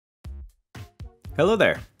Hello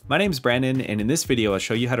there, my name is Brandon, and in this video I'll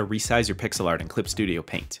show you how to resize your pixel art in Clip Studio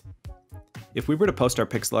Paint. If we were to post our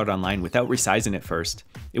pixel art online without resizing it first,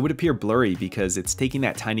 it would appear blurry because it's taking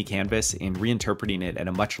that tiny canvas and reinterpreting it at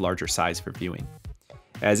a much larger size for viewing,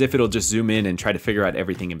 as if it'll just zoom in and try to figure out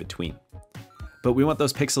everything in between. But we want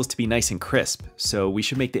those pixels to be nice and crisp, so we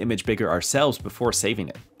should make the image bigger ourselves before saving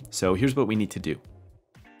it. So here's what we need to do.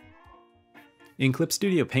 In Clip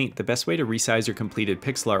Studio Paint, the best way to resize your completed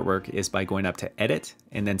pixel artwork is by going up to Edit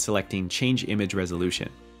and then selecting Change Image Resolution.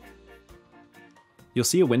 You'll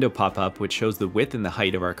see a window pop up which shows the width and the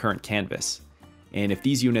height of our current canvas. And if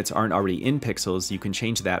these units aren't already in pixels, you can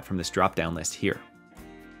change that from this drop-down list here.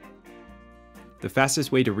 The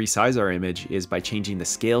fastest way to resize our image is by changing the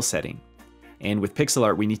scale setting. And with pixel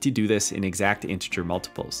art, we need to do this in exact integer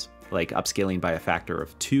multiples, like upscaling by a factor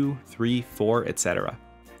of 2, 3, 4, etc.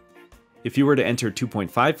 If you were to enter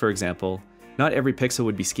 2.5, for example, not every pixel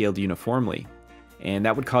would be scaled uniformly, and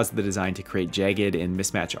that would cause the design to create jagged and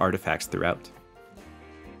mismatched artifacts throughout.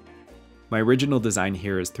 My original design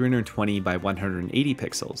here is 320 by 180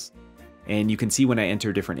 pixels, and you can see when I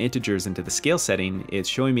enter different integers into the scale setting, it's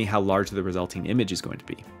showing me how large the resulting image is going to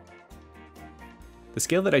be. The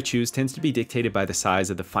scale that I choose tends to be dictated by the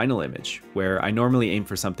size of the final image, where I normally aim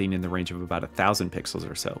for something in the range of about 1,000 pixels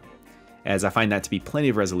or so, as I find that to be plenty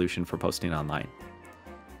of resolution for posting online.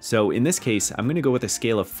 So in this case, I'm going to go with a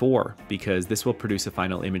scale of 4 because this will produce a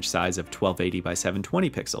final image size of 1280 by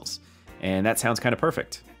 720 pixels, and that sounds kind of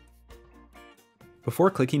perfect.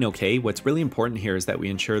 Before clicking OK, what's really important here is that we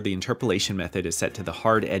ensure the interpolation method is set to the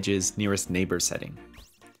hard edges nearest neighbor setting.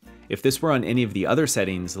 If this were on any of the other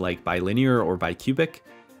settings like bilinear or bicubic,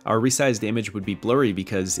 our resized image would be blurry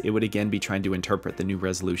because it would again be trying to interpret the new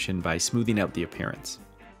resolution by smoothing out the appearance.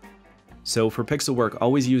 So for pixel work,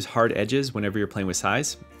 always use hard edges whenever you're playing with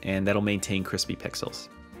size, and that'll maintain crispy pixels.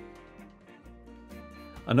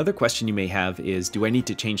 Another question you may have is, do I need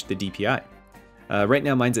to change the DPI? Right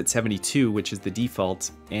now mine's at 72, which is the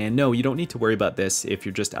default, and no, you don't need to worry about this if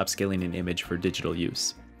you're just upscaling an image for digital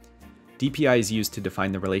use. DPI is used to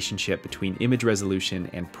define the relationship between image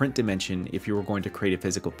resolution and print dimension if you were going to create a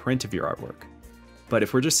physical print of your artwork. But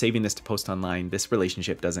if we're just saving this to post online, this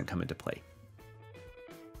relationship doesn't come into play.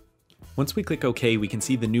 Once we click OK, we can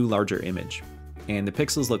see the new larger image, and the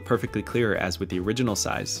pixels look perfectly clear as with the original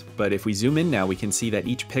size, but if we zoom in now, we can see that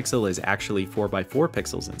each pixel is actually 4x4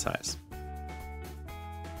 pixels in size.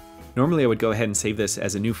 Normally I would go ahead and save this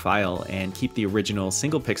as a new file and keep the original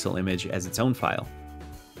single pixel image as its own file.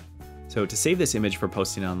 So to save this image for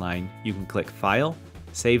posting online, you can click File,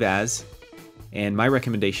 Save As, and my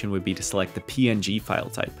recommendation would be to select the PNG file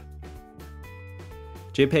type.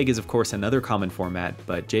 JPEG is of course another common format,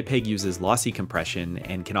 but JPEG uses lossy compression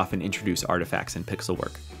and can often introduce artifacts in pixel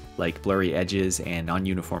work, like blurry edges and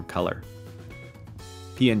non-uniform color.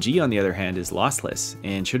 PNG on the other hand is lossless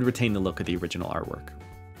and should retain the look of the original artwork.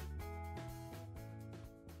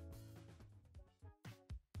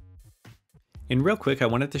 And real quick, I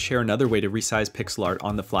wanted to share another way to resize pixel art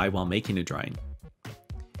on the fly while making a drawing.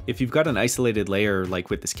 If you've got an isolated layer like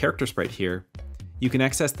with this character sprite here, you can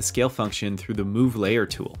access the scale function through the Move Layer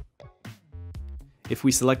tool. If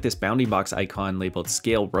we select this bounding box icon labeled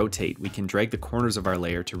Scale Rotate, we can drag the corners of our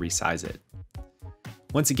layer to resize it.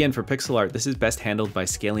 Once again, for pixel art, this is best handled by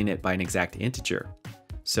scaling it by an exact integer.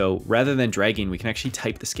 So rather than dragging, we can actually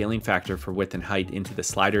type the scaling factor for width and height into the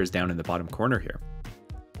sliders down in the bottom corner here.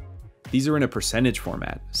 These are in a percentage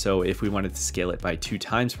format, so if we wanted to scale it by 2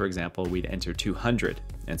 times, for example, we'd enter 200,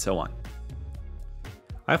 and so on.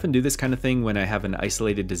 I often do this kind of thing when I have an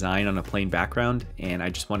isolated design on a plain background and I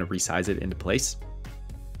just want to resize it into place.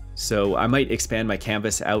 So I might expand my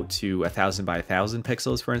canvas out to 1000 by 1000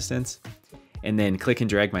 pixels, for instance, and then click and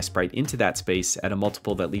drag my sprite into that space at a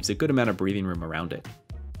multiple that leaves a good amount of breathing room around it.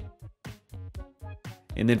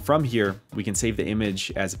 And then from here, we can save the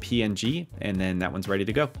image as a PNG, and then that one's ready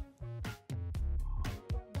to go.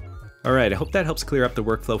 Alright, I hope that helps clear up the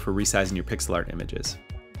workflow for resizing your pixel art images.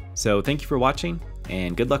 So thank you for watching,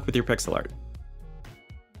 and good luck with your pixel art.